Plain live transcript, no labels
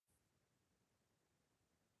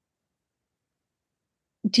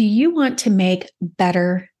Do you want to make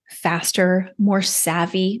better, faster, more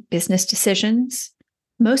savvy business decisions?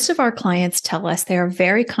 Most of our clients tell us they are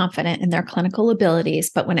very confident in their clinical abilities,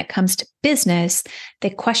 but when it comes to business,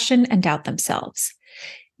 they question and doubt themselves.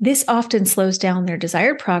 This often slows down their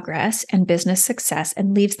desired progress and business success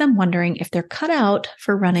and leaves them wondering if they're cut out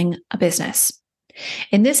for running a business.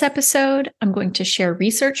 In this episode, I'm going to share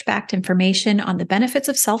research-backed information on the benefits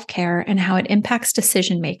of self-care and how it impacts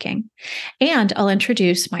decision-making. And I'll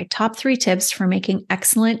introduce my top 3 tips for making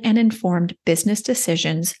excellent and informed business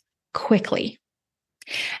decisions quickly.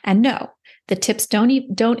 And no, the tips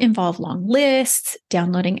don't involve long lists,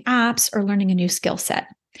 downloading apps, or learning a new skill set.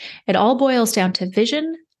 It all boils down to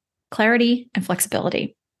vision, clarity, and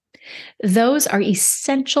flexibility. Those are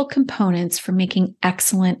essential components for making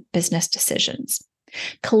excellent business decisions.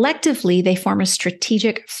 Collectively, they form a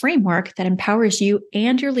strategic framework that empowers you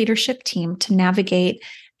and your leadership team to navigate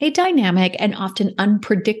a dynamic and often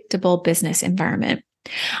unpredictable business environment.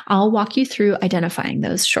 I'll walk you through identifying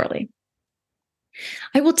those shortly.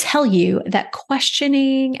 I will tell you that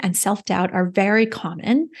questioning and self-doubt are very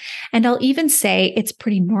common, and I'll even say it's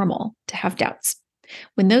pretty normal to have doubts.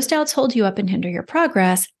 When those doubts hold you up and hinder your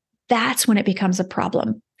progress, that's when it becomes a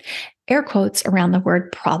problem. Air quotes around the word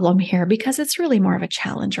problem here because it's really more of a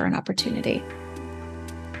challenge or an opportunity.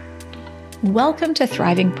 Welcome to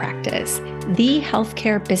Thriving Practice, the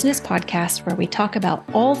healthcare business podcast where we talk about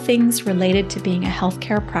all things related to being a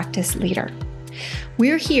healthcare practice leader.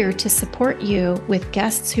 We're here to support you with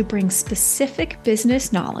guests who bring specific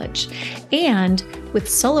business knowledge and with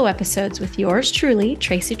solo episodes with yours truly,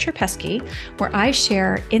 Tracy Trapesky, where I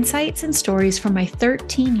share insights and stories from my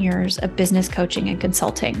 13 years of business coaching and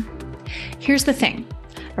consulting. Here's the thing.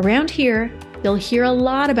 Around here, you'll hear a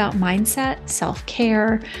lot about mindset,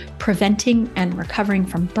 self-care, preventing and recovering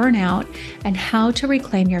from burnout, and how to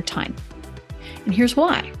reclaim your time. And here's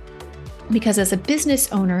why. Because as a business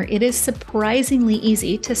owner, it is surprisingly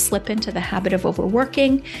easy to slip into the habit of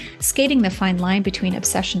overworking, skating the fine line between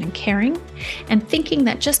obsession and caring, and thinking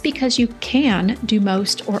that just because you can do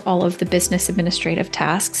most or all of the business administrative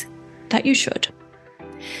tasks, that you should.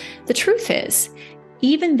 The truth is,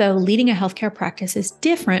 even though leading a healthcare practice is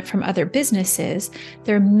different from other businesses,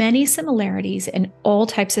 there are many similarities in all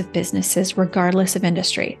types of businesses, regardless of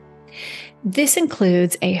industry. This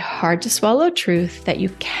includes a hard-to-swallow truth that you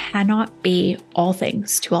cannot be all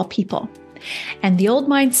things to all people. And the old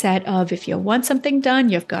mindset of if you want something done,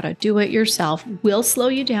 you've got to do it yourself will slow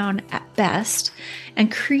you down at best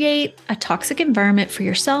and create a toxic environment for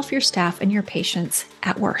yourself, your staff, and your patients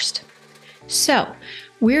at worst. So,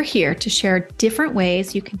 we're here to share different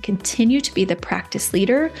ways you can continue to be the practice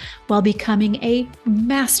leader while becoming a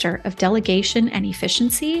master of delegation and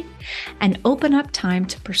efficiency, and open up time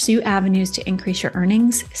to pursue avenues to increase your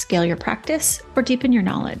earnings, scale your practice, or deepen your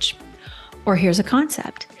knowledge. Or here's a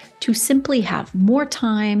concept: to simply have more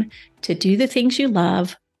time to do the things you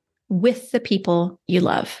love with the people you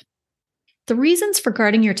love. The reasons for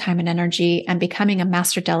guarding your time and energy and becoming a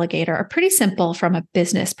master delegator are pretty simple from a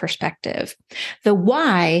business perspective. The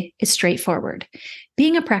why is straightforward.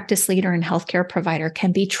 Being a practice leader and healthcare provider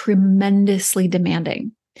can be tremendously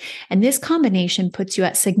demanding, and this combination puts you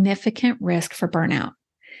at significant risk for burnout.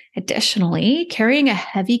 Additionally, carrying a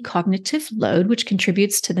heavy cognitive load, which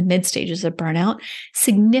contributes to the mid stages of burnout,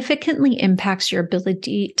 significantly impacts your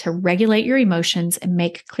ability to regulate your emotions and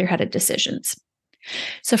make clear-headed decisions.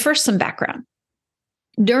 So first, some background.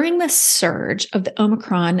 During the surge of the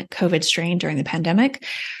Omicron COVID strain during the pandemic,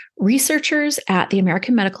 researchers at the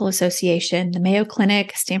American Medical Association, the Mayo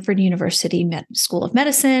Clinic, Stanford University School of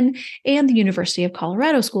Medicine, and the University of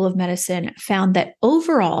Colorado School of Medicine found that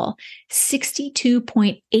overall,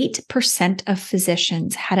 62.8% of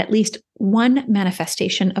physicians had at least one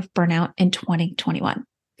manifestation of burnout in 2021.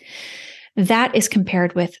 That is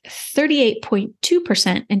compared with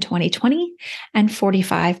 38.2% in 2020 and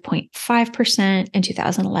 45.5% in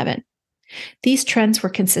 2011. These trends were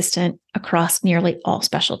consistent across nearly all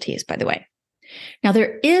specialties, by the way. Now,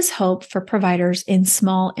 there is hope for providers in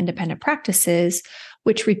small independent practices,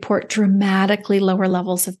 which report dramatically lower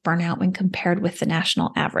levels of burnout when compared with the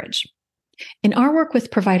national average. In our work with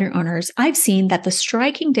provider owners, I've seen that the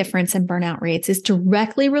striking difference in burnout rates is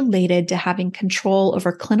directly related to having control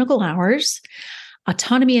over clinical hours,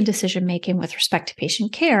 autonomy in decision-making with respect to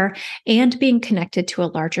patient care, and being connected to a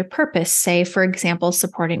larger purpose, say, for example,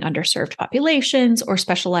 supporting underserved populations or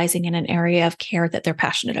specializing in an area of care that they're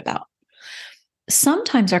passionate about.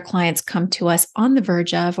 Sometimes our clients come to us on the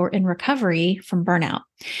verge of or in recovery from burnout.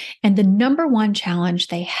 And the number one challenge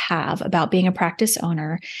they have about being a practice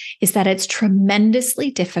owner is that it's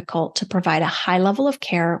tremendously difficult to provide a high level of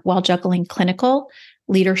care while juggling clinical,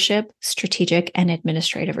 leadership, strategic, and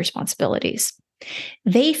administrative responsibilities.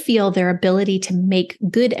 They feel their ability to make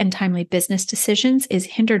good and timely business decisions is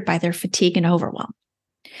hindered by their fatigue and overwhelm.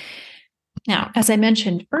 Now, as I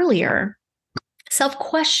mentioned earlier,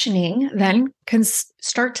 self-questioning then can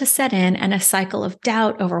start to set in, and a cycle of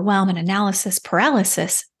doubt, overwhelm, and analysis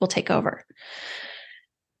paralysis will take over.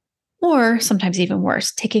 Or sometimes even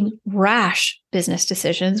worse, taking rash business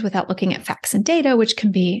decisions without looking at facts and data, which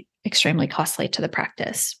can be extremely costly to the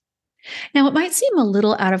practice. Now, it might seem a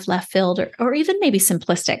little out of left field or even maybe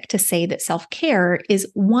simplistic to say that self-care is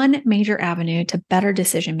one major avenue to better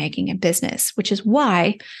decision-making in business, which is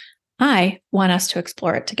why I want us to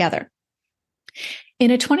explore it together. In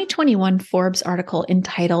a 2021 Forbes article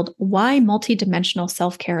entitled "Why Multidimensional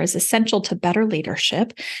Self-Care is Essential to Better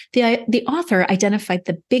Leadership," the author identified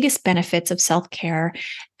the biggest benefits of self-care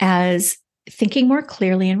as thinking more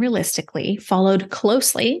clearly and realistically, followed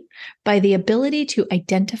closely by the ability to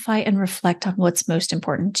identify and reflect on what's most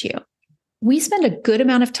important to you. We spend a good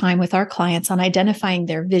amount of time with our clients on identifying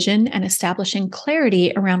their vision and establishing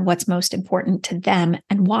clarity around what's most important to them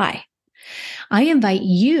and why. I invite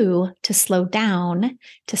you to slow down,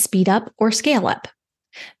 to speed up, or scale up.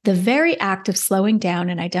 The very act of slowing down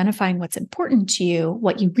and identifying what's important to you,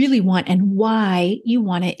 what you really want, and why you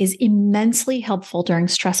want it is immensely helpful during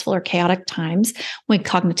stressful or chaotic times when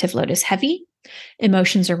cognitive load is heavy,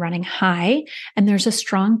 emotions are running high, and there's a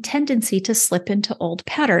strong tendency to slip into old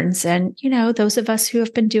patterns. And, those of us who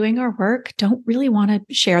have been doing our work don't really want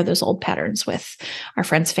to share those old patterns with our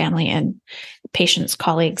friends, family, and patients,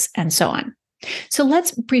 colleagues, and so on. So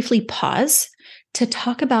let's briefly pause to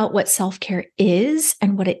talk about what self-care is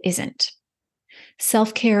and what it isn't.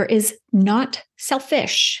 Self-care is not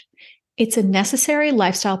selfish. It's a necessary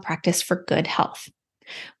lifestyle practice for good health.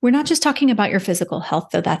 We're not just talking about your physical health,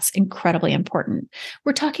 though that's incredibly important.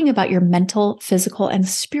 We're talking about your mental, physical, and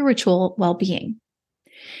spiritual well-being.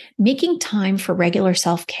 Making time for regular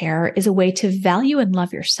self-care is a way to value and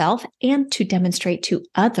love yourself and to demonstrate to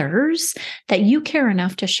others that you care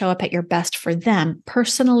enough to show up at your best for them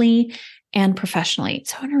personally and professionally.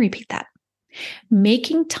 So I want to repeat that.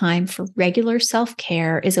 Making time for regular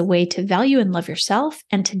self-care is a way to value and love yourself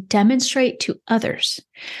and to demonstrate to others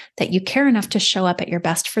that you care enough to show up at your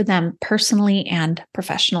best for them personally and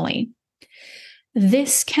professionally.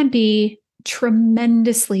 This can be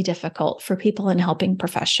tremendously difficult for people in helping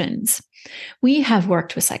professions. We have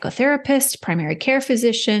worked with psychotherapists, primary care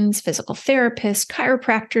physicians, physical therapists,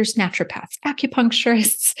 chiropractors, naturopaths,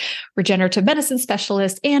 acupuncturists, regenerative medicine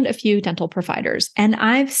specialists, and a few dental providers. And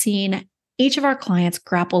I've seen each of our clients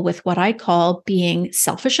grapple with what I call being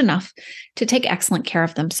selfish enough to take excellent care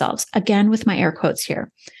of themselves. Again, with my air quotes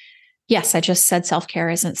here. Yes, I just said self-care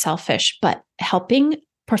isn't selfish, but helping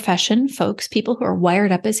profession folks, people who are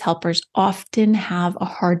wired up as helpers, often have a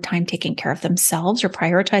hard time taking care of themselves or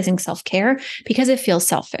prioritizing self-care because it feels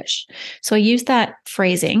selfish. So I use that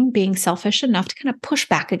phrasing, being selfish enough, to kind of push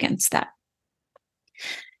back against that.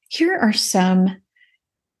 Here are some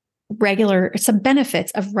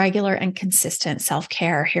benefits of regular and consistent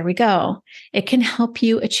self-care. Here we go. It can help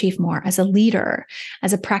you achieve more as a leader.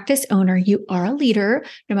 As a practice owner, you are a leader,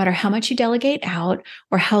 no matter how much you delegate out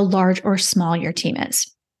or how large or small your team is.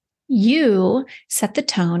 You set the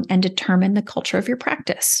tone and determine the culture of your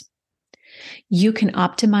practice. You can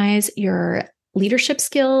optimize your leadership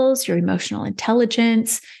skills, your emotional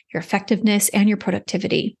intelligence, your effectiveness, and your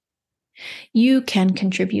productivity. You can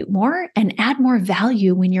contribute more and add more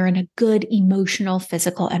value when you're in a good emotional,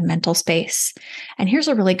 physical, and mental space. And here's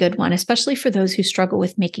a really good one, especially for those who struggle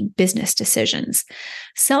with making business decisions.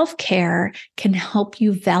 Self-care can help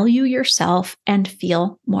you value yourself and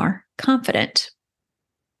feel more confident.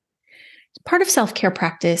 Part of self-care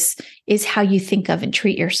practice is how you think of and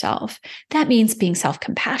treat yourself. That means being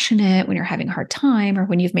self-compassionate when you're having a hard time or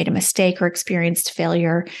when you've made a mistake or experienced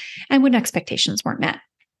failure and when expectations weren't met.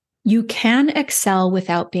 You can excel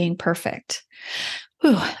without being perfect.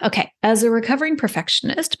 Whew, okay, as a recovering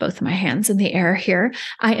perfectionist, both of my hands in the air here,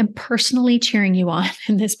 I am personally cheering you on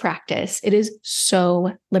in this practice. It is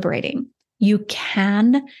so liberating. You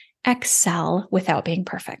can excel without being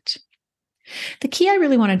perfect. The key I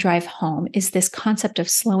really want to drive home is this concept of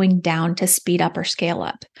slowing down to speed up or scale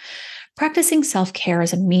up. Practicing self-care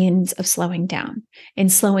is a means of slowing down. In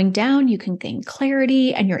slowing down, you can gain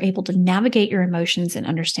clarity and you're able to navigate your emotions and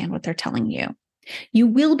understand what they're telling you. You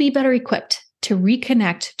will be better equipped to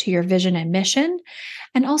reconnect to your vision and mission,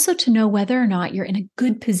 and also to know whether or not you're in a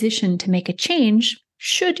good position to make a change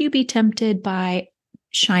should you be tempted by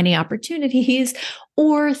shiny opportunities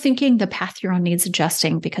or thinking the path you're on needs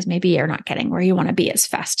adjusting because maybe you're not getting where you want to be as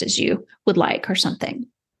fast as you would like or something.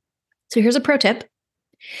 So here's a pro tip.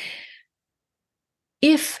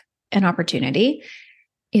 If an opportunity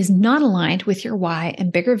is not aligned with your why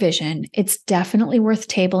and bigger vision, it's definitely worth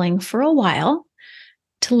tabling for a while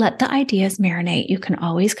to let the ideas marinate. You can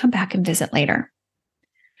always come back and visit later.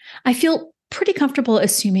 I feel pretty comfortable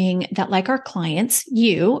assuming that, like our clients,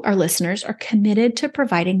 you, our listeners, are committed to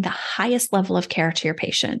providing the highest level of care to your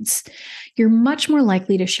patients. You're much more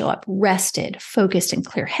likely to show up rested, focused, and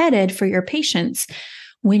clear-headed for your patients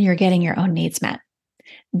when you're getting your own needs met.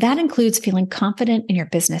 That includes feeling confident in your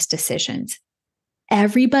business decisions.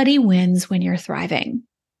 Everybody wins when you're thriving.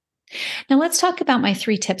 Now, let's talk about my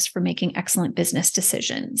 3 tips for making excellent business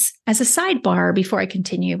decisions. As a sidebar, before I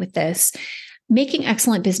continue with this, making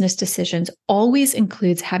excellent business decisions always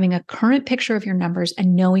includes having a current picture of your numbers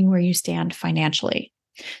and knowing where you stand financially.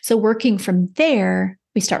 So working from there,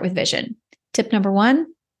 we start with vision. Tip number 1,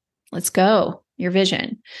 let's go. Your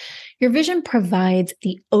vision. Your vision provides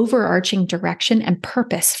the overarching direction and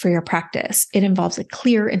purpose for your practice. It involves a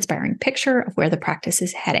clear, inspiring picture of where the practice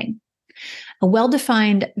is heading. A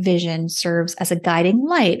well-defined vision serves as a guiding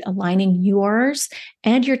light, aligning yours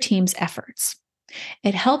and your team's efforts.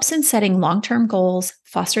 It helps in setting long-term goals,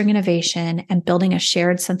 fostering innovation, and building a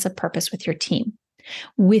shared sense of purpose with your team.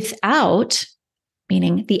 Without,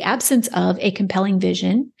 meaning the absence of a compelling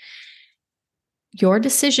vision, your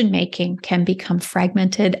decision-making can become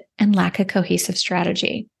fragmented and lack a cohesive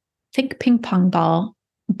strategy. Think ping pong ball,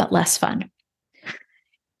 but less fun.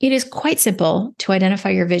 It is quite simple to identify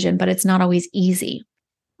your vision, but it's not always easy.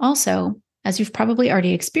 Also, as you've probably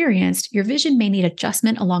already experienced, your vision may need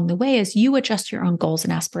adjustment along the way as you adjust your own goals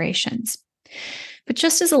and aspirations. But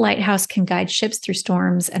just as a lighthouse can guide ships through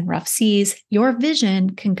storms and rough seas, your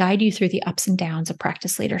vision can guide you through the ups and downs of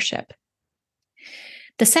practice leadership.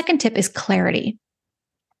 The second tip is clarity.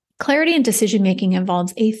 Clarity in decision-making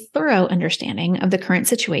involves a thorough understanding of the current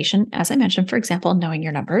situation, as I mentioned, for example, knowing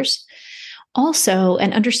your numbers. Also,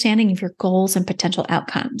 an understanding of your goals and potential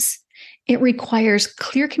outcomes. It requires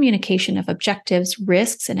clear communication of objectives,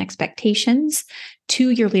 risks, and expectations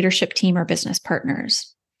to your leadership team or business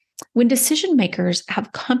partners. When decision makers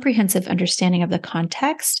have comprehensive understanding of the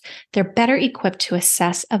context, they're better equipped to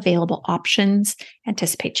assess available options,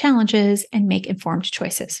 anticipate challenges, and make informed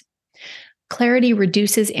choices. Clarity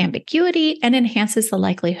reduces ambiguity and enhances the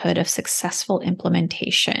likelihood of successful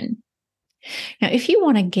implementation. Now, if you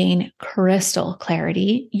want to gain crystal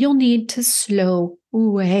clarity, you'll need to slow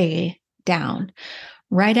way down.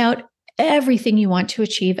 Write out everything you want to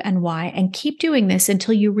achieve and why, and keep doing this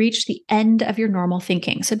until you reach the end of your normal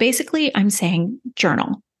thinking. So basically, I'm saying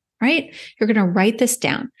journal, right? You're going to write this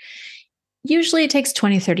down. Usually it takes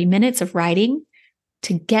 20, 30 minutes of writing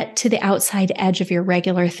to get to the outside edge of your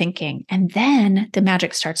regular thinking. And then the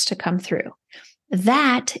magic starts to come through.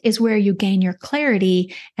 That is where you gain your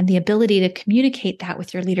clarity and the ability to communicate that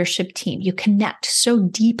with your leadership team. You connect so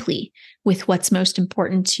deeply with what's most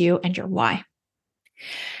important to you and your why.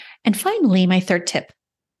 And finally, my third tip,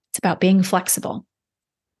 it's about being flexible.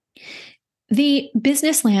 The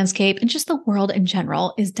business landscape and just the world in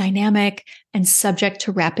general is dynamic and subject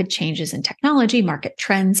to rapid changes in technology, market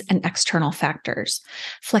trends, and external factors.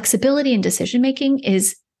 Flexibility in decision-making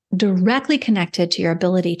is directly connected to your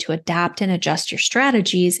ability to adapt and adjust your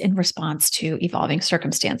strategies in response to evolving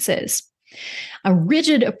circumstances. A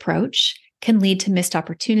rigid approach can lead to missed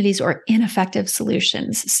opportunities or ineffective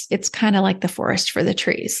solutions. It's kind of like the forest for the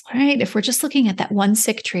trees, right? If we're just looking at that one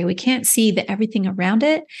sick tree, we can't see that everything around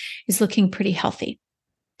it is looking pretty healthy.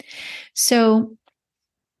 So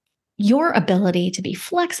your ability to be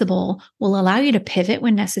flexible will allow you to pivot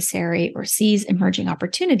when necessary or seize emerging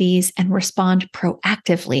opportunities and respond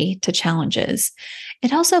proactively to challenges.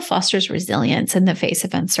 It also fosters resilience in the face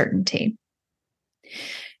of uncertainty.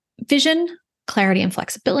 Vision, clarity, and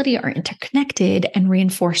flexibility are interconnected and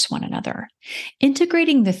reinforce one another.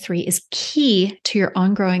 Integrating the 3 is key to your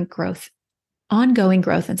ongoing growth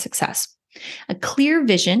and success. A clear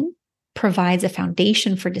vision provides a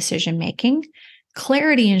foundation for decision-making.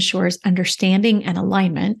 Clarity ensures understanding and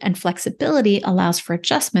alignment, and flexibility allows for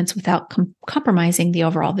adjustments without compromising the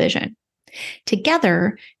overall vision.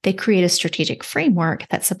 Together, they create a strategic framework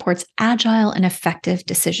that supports agile and effective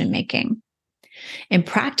decision-making. In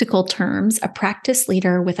practical terms, a practice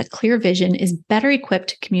leader with a clear vision is better equipped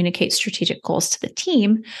to communicate strategic goals to the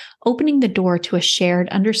team, opening the door to a shared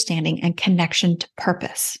understanding and connection to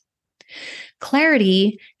purpose.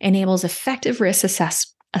 Clarity enables effective risk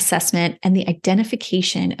assessment and the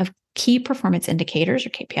identification of key performance indicators or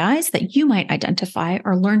KPIs that you might identify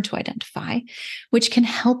or learn to identify, which can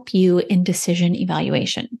help you in decision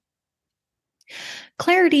evaluation.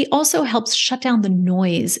 Clarity also helps shut down the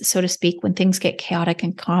noise, so to speak, when things get chaotic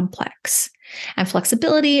and complex. And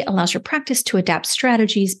flexibility allows your practice to adapt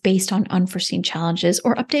strategies based on unforeseen challenges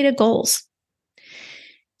or updated goals.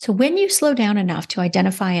 So when you slow down enough to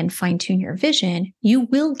identify and fine-tune your vision, you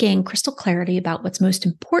will gain crystal clarity about what's most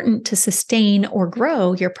important to sustain or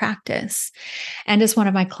grow your practice. And as one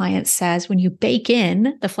of my clients says, when you bake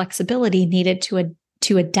in the flexibility needed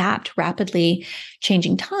to adapt rapidly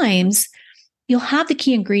changing times, you'll have the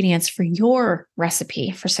key ingredients for your recipe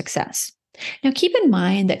for success. Now, keep in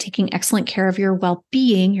mind that taking excellent care of your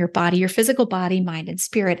well-being, your body, your physical body, mind, and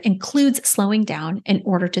spirit includes slowing down in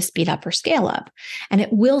order to speed up or scale up, and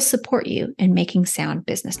it will support you in making sound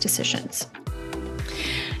business decisions.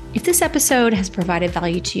 If this episode has provided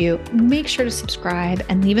value to you, make sure to subscribe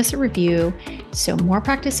and leave us a review so more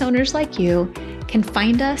practice owners like you can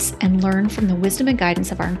find us and learn from the wisdom and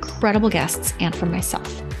guidance of our incredible guests and from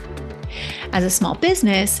myself. As a small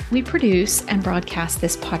business, we produce and broadcast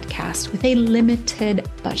this podcast with a limited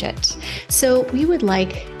budget. So we would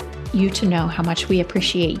like you to know how much we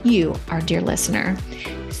appreciate you, our dear listener.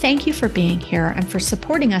 Thank you for being here and for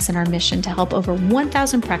supporting us in our mission to help over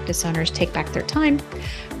 1,000 practice owners take back their time,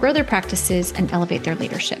 grow their practices, and elevate their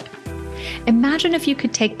leadership. Imagine if you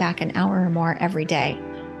could take back an hour or more every day.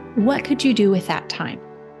 What could you do with that time?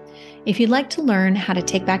 If you'd like to learn how to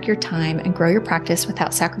take back your time and grow your practice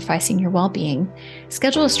without sacrificing your well-being,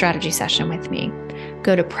 schedule a strategy session with me.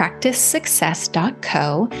 Go to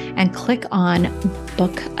practicesuccess.co and click on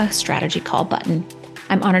Book a Strategy Call button.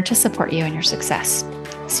 I'm honored to support you in your success.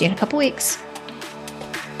 See you in a couple weeks.